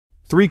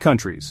Three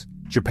countries,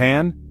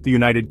 Japan, the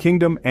United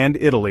Kingdom, and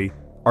Italy,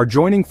 are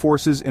joining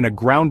forces in a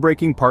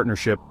groundbreaking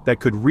partnership that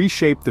could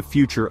reshape the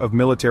future of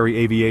military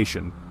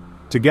aviation.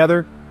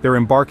 Together, they're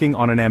embarking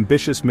on an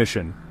ambitious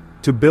mission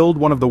to build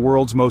one of the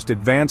world's most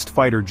advanced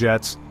fighter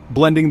jets,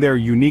 blending their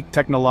unique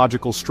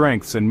technological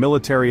strengths and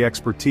military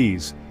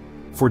expertise.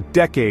 For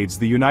decades,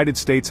 the United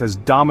States has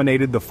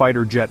dominated the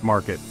fighter jet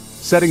market,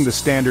 setting the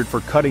standard for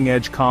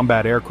cutting-edge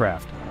combat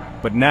aircraft.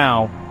 But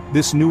now,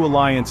 this new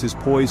alliance is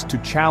poised to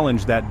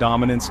challenge that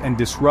dominance and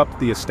disrupt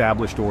the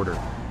established order.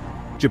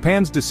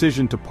 Japan's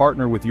decision to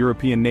partner with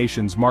European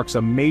nations marks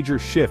a major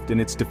shift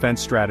in its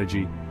defense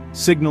strategy,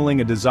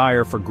 signaling a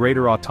desire for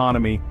greater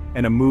autonomy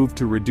and a move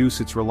to reduce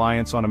its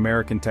reliance on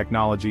American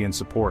technology and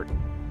support.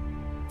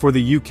 For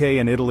the UK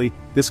and Italy,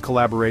 this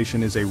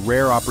collaboration is a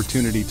rare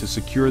opportunity to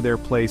secure their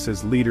place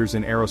as leaders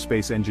in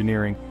aerospace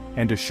engineering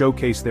and to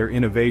showcase their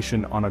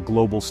innovation on a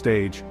global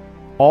stage.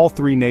 All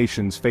three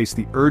nations face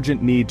the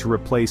urgent need to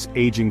replace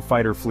aging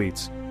fighter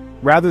fleets.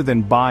 Rather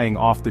than buying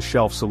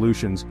off-the-shelf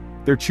solutions,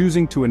 they're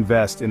choosing to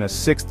invest in a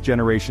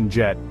sixth-generation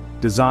jet,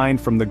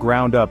 designed from the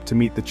ground up to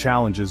meet the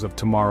challenges of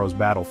tomorrow's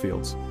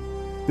battlefields.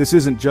 This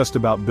isn't just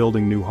about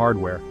building new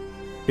hardware.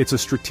 It's a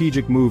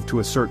strategic move to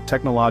assert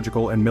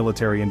technological and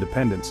military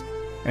independence,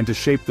 and to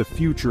shape the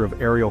future of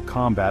aerial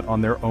combat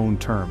on their own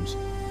terms.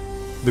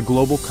 The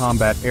Global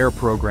Combat Air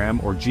Program,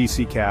 or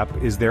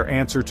GCAP, is their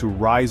answer to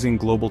rising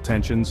global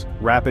tensions,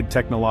 rapid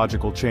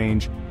technological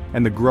change,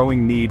 and the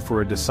growing need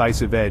for a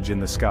decisive edge in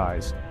the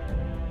skies.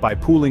 By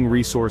pooling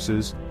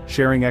resources,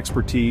 sharing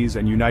expertise,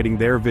 and uniting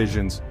their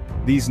visions,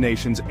 these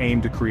nations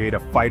aim to create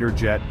a fighter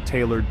jet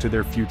tailored to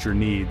their future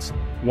needs,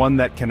 one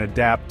that can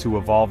adapt to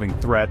evolving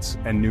threats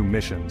and new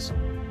missions.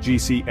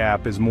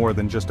 GCAP is more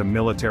than just a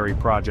military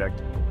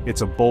project.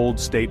 It's a bold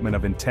statement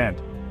of intent,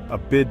 a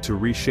bid to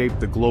reshape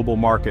the global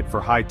market for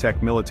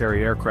high-tech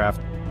military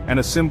aircraft, and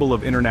a symbol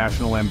of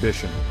international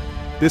ambition.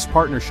 This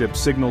partnership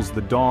signals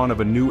the dawn of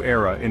a new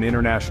era in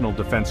international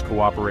defense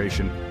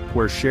cooperation,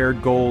 where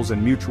shared goals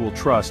and mutual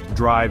trust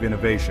drive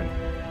innovation.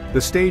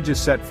 The stage is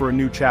set for a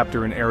new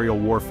chapter in aerial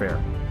warfare,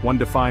 one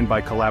defined by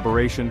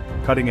collaboration,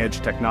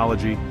 cutting-edge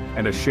technology,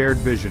 and a shared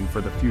vision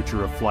for the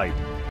future of flight.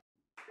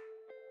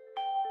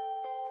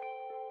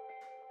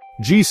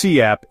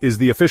 GCAP is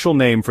the official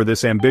name for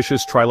this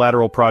ambitious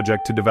trilateral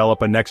project to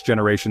develop a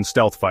next-generation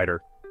stealth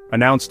fighter.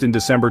 Announced in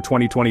December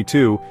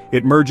 2022,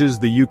 it merges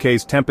the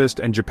UK's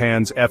Tempest and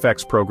Japan's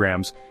FX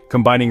programs,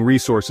 combining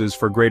resources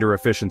for greater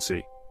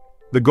efficiency.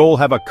 The goal: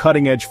 have a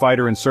cutting-edge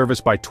fighter in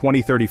service by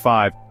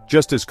 2035,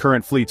 just as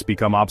current fleets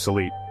become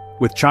obsolete.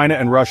 With China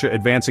and Russia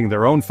advancing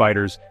their own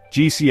fighters,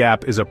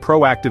 GCAP is a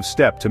proactive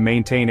step to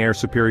maintain air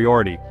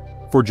superiority.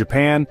 For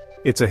Japan,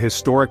 it's a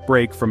historic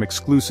break from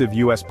exclusive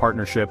US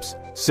partnerships,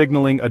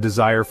 signaling a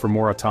desire for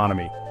more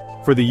autonomy.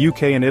 For the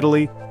UK and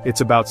Italy,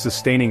 it's about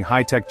sustaining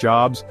high-tech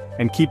jobs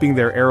and keeping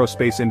their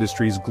aerospace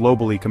industries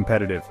globally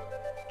competitive.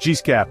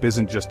 GCAP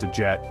isn't just a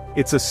jet,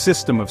 it's a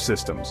system of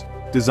systems,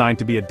 designed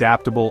to be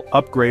adaptable,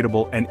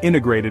 upgradable, and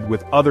integrated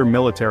with other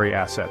military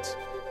assets.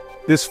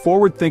 This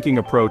forward-thinking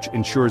approach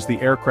ensures the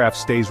aircraft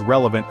stays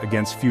relevant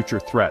against future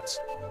threats.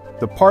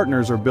 The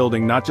partners are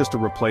building not just a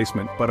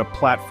replacement, but a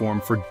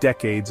platform for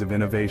decades of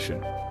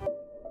innovation.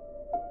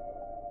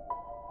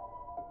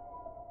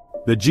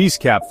 The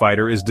GCAP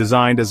fighter is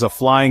designed as a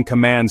flying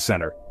command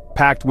center,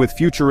 packed with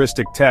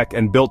futuristic tech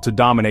and built to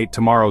dominate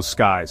tomorrow's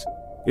skies.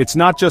 It's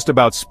not just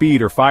about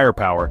speed or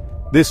firepower.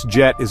 This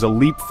jet is a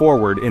leap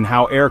forward in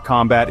how air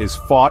combat is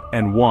fought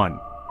and won.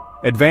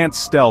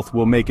 Advanced stealth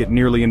will make it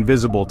nearly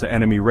invisible to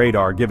enemy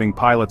radar, giving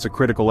pilots a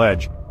critical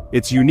edge.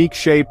 Its unique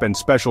shape and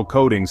special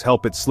coatings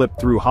help it slip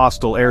through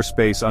hostile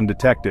airspace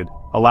undetected,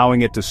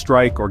 allowing it to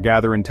strike or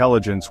gather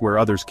intelligence where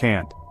others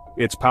can't.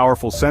 Its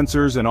powerful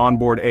sensors and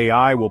onboard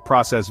AI will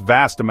process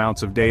vast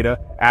amounts of data,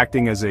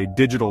 acting as a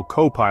digital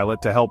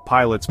co-pilot to help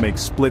pilots make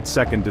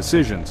split-second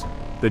decisions.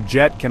 The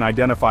jet can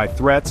identify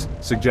threats,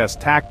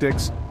 suggest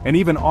tactics, and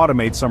even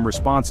automate some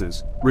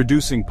responses,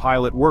 reducing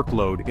pilot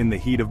workload in the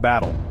heat of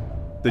battle.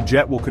 The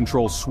jet will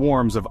control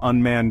swarms of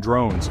unmanned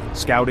drones,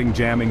 scouting,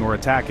 jamming, or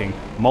attacking,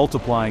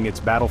 multiplying its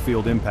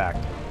battlefield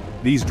impact.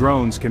 These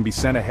drones can be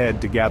sent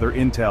ahead to gather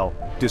intel,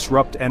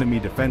 disrupt enemy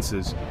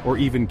defenses, or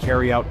even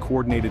carry out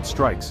coordinated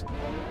strikes.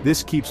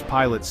 This keeps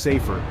pilots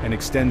safer and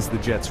extends the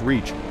jet's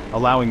reach,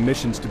 allowing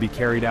missions to be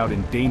carried out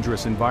in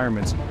dangerous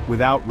environments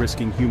without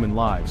risking human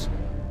lives.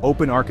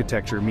 Open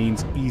architecture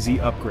means easy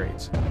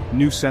upgrades.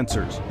 New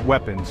sensors,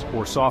 weapons,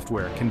 or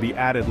software can be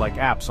added like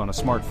apps on a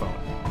smartphone.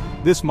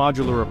 This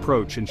modular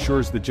approach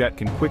ensures the jet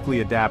can quickly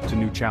adapt to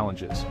new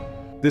challenges.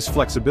 This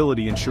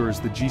flexibility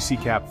ensures the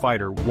GCAP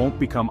fighter won't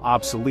become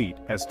obsolete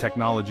as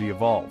technology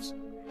evolves.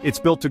 It's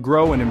built to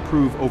grow and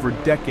improve over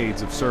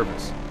decades of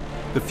service.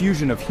 The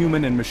fusion of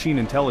human and machine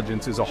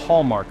intelligence is a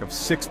hallmark of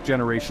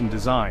sixth-generation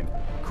design,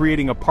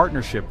 creating a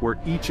partnership where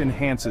each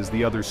enhances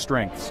the other's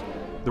strengths.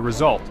 The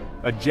result: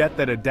 a jet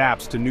that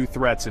adapts to new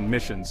threats and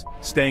missions,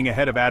 staying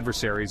ahead of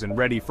adversaries and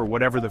ready for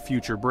whatever the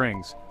future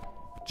brings.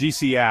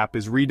 GCAP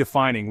is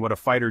redefining what a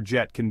fighter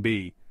jet can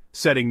be,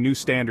 setting new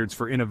standards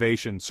for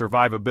innovation,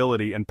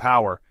 survivability, and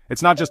power.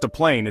 It's not just a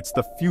plane, it's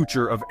the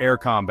future of air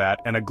combat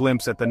and a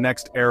glimpse at the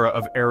next era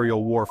of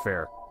aerial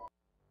warfare.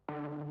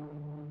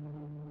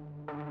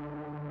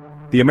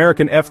 The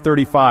American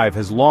F-35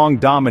 has long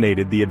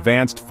dominated the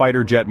advanced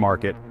fighter jet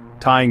market,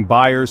 tying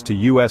buyers to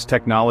U.S.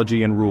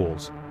 technology and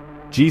rules.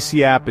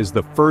 GCAP is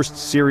the first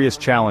serious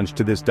challenge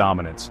to this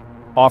dominance,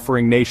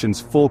 offering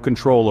nations full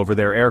control over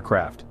their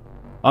aircraft.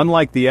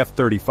 Unlike the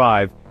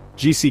F-35,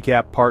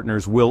 GCAP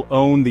partners will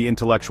own the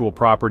intellectual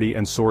property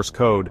and source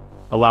code,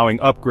 allowing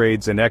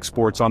upgrades and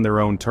exports on their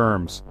own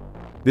terms.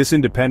 This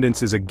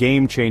independence is a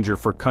game-changer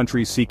for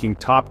countries seeking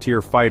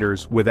top-tier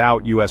fighters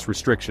without U.S.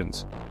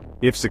 restrictions.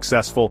 If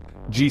successful,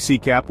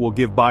 GCAP will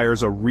give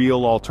buyers a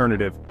real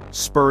alternative,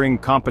 spurring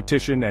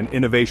competition and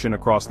innovation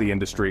across the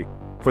industry.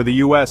 For the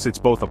U.S., it's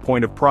both a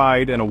point of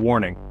pride and a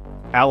warning.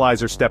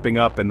 Allies are stepping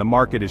up and the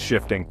market is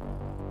shifting.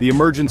 The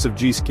emergence of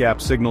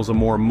GCAP signals a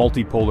more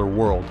multipolar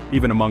world,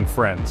 even among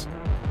friends.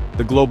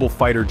 The global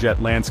fighter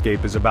jet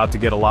landscape is about to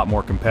get a lot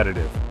more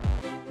competitive.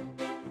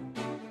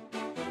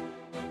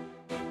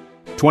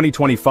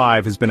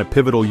 2025 has been a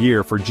pivotal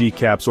year for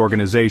GCAP's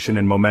organization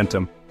and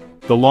momentum.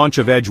 The launch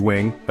of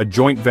Edgewing, a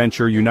joint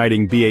venture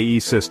uniting BAE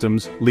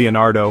Systems,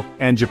 Leonardo,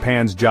 and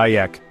Japan's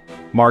GIEC,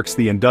 marks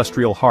the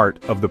industrial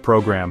heart of the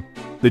program.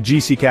 The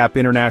GCAP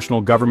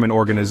International Government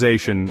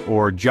Organization,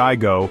 or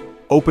GIGO,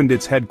 opened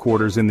its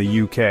headquarters in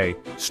the UK,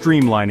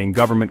 streamlining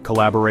government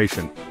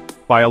collaboration.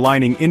 By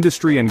aligning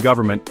industry and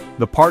government,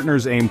 the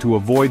partners aim to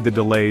avoid the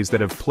delays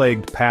that have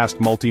plagued past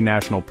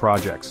multinational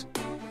projects.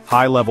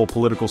 High-level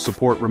political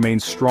support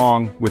remains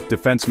strong, with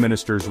defense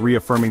ministers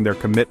reaffirming their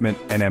commitment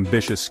and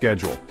ambitious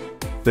schedule.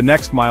 The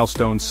next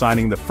milestone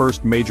signing the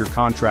first major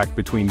contract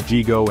between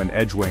GIGO and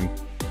Edgewing,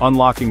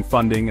 unlocking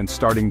funding and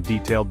starting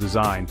detailed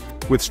design.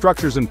 With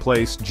structures in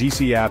place,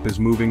 GCAP is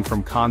moving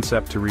from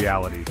concept to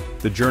reality.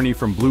 The journey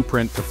from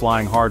blueprint to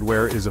flying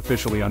hardware is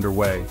officially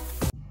underway.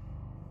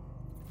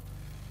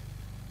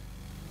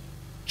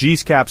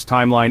 GCAP's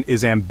timeline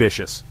is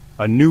ambitious.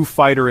 A new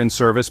fighter in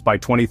service by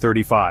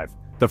 2035.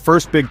 The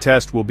first big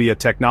test will be a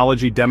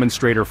technology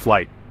demonstrator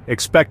flight,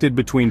 expected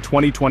between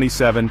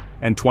 2027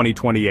 and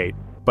 2028.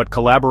 But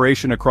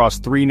collaboration across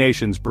three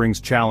nations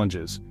brings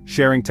challenges.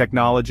 Sharing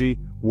technology,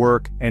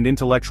 work, and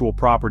intellectual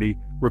property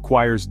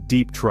requires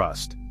deep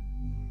trust.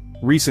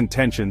 Recent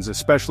tensions,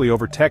 especially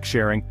over tech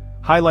sharing,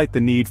 highlight the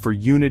need for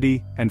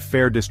unity and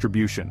fair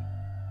distribution.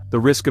 The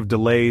risk of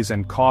delays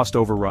and cost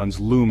overruns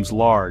looms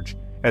large,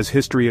 as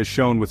history has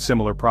shown with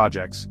similar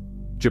projects.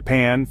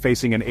 Japan,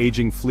 facing an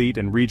aging fleet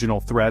and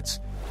regional threats,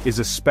 is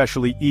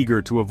especially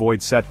eager to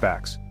avoid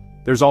setbacks.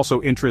 There's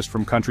also interest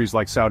from countries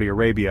like Saudi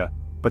Arabia,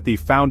 but the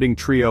founding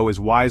trio is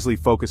wisely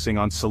focusing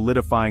on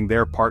solidifying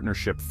their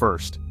partnership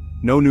first.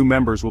 No new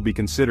members will be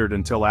considered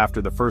until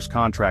after the first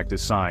contract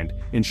is signed,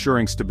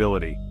 ensuring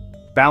stability.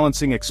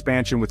 Balancing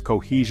expansion with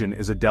cohesion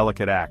is a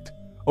delicate act.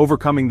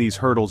 Overcoming these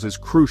hurdles is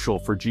crucial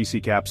for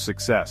GCAP's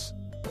success.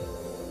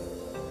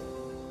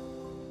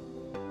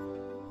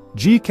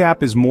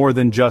 GCAP is more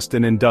than just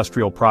an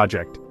industrial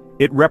project.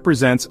 It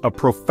represents a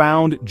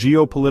profound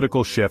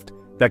geopolitical shift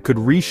that could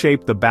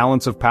reshape the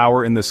balance of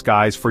power in the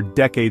skies for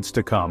decades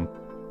to come.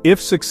 If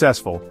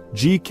successful,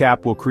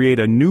 GCAP will create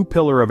a new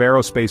pillar of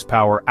aerospace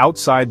power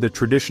outside the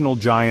traditional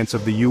giants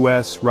of the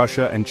US,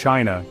 Russia, and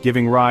China,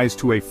 giving rise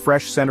to a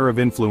fresh center of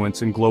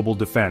influence in global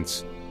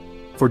defense.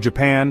 For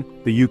Japan,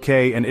 the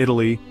UK, and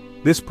Italy,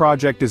 this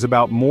project is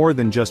about more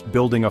than just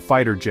building a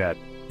fighter jet.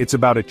 It's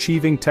about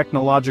achieving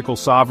technological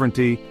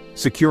sovereignty,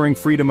 securing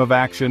freedom of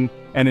action,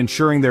 and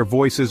ensuring their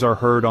voices are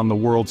heard on the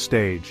world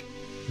stage.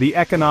 The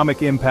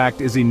economic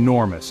impact is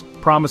enormous,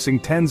 promising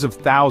tens of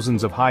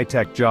thousands of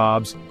high-tech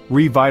jobs,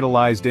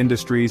 revitalized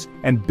industries,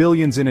 and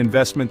billions in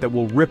investment that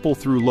will ripple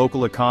through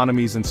local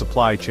economies and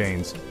supply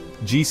chains.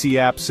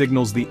 GCAP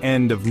signals the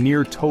end of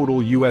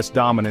near-total U.S.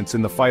 dominance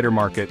in the fighter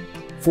market,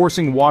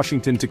 forcing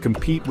Washington to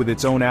compete with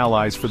its own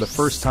allies for the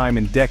first time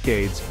in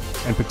decades,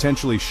 and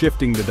potentially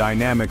shifting the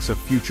dynamics of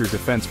future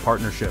defense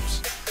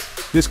partnerships.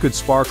 This could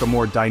spark a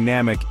more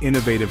dynamic,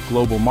 innovative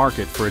global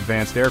market for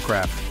advanced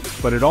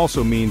aircraft, but it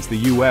also means the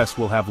U.S.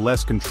 will have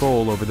less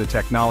control over the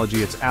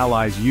technology its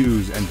allies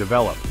use and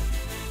develop.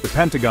 The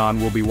Pentagon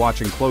will be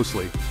watching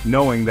closely,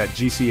 knowing that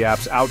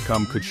GCAP's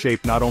outcome could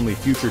shape not only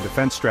future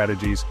defense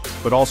strategies,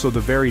 but also the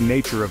very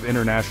nature of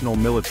international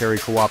military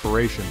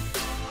cooperation.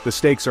 The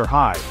stakes are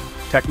high: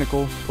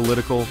 technical,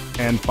 political,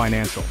 and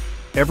financial.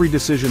 Every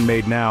decision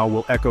made now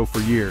will echo for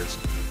years,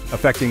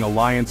 affecting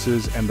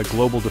alliances and the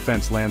global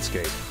defense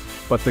landscape.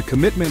 But the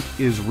commitment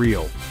is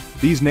real.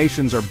 These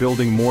nations are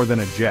building more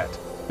than a jet.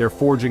 They're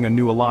forging a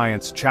new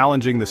alliance,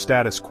 challenging the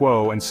status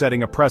quo and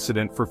setting a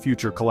precedent for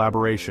future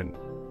collaboration.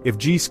 If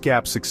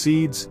GCAP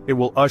succeeds, it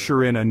will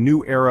usher in a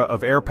new era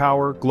of air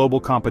power, global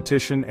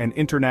competition, and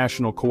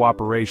international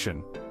cooperation,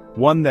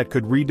 one that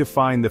could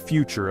redefine the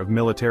future of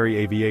military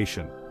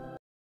aviation.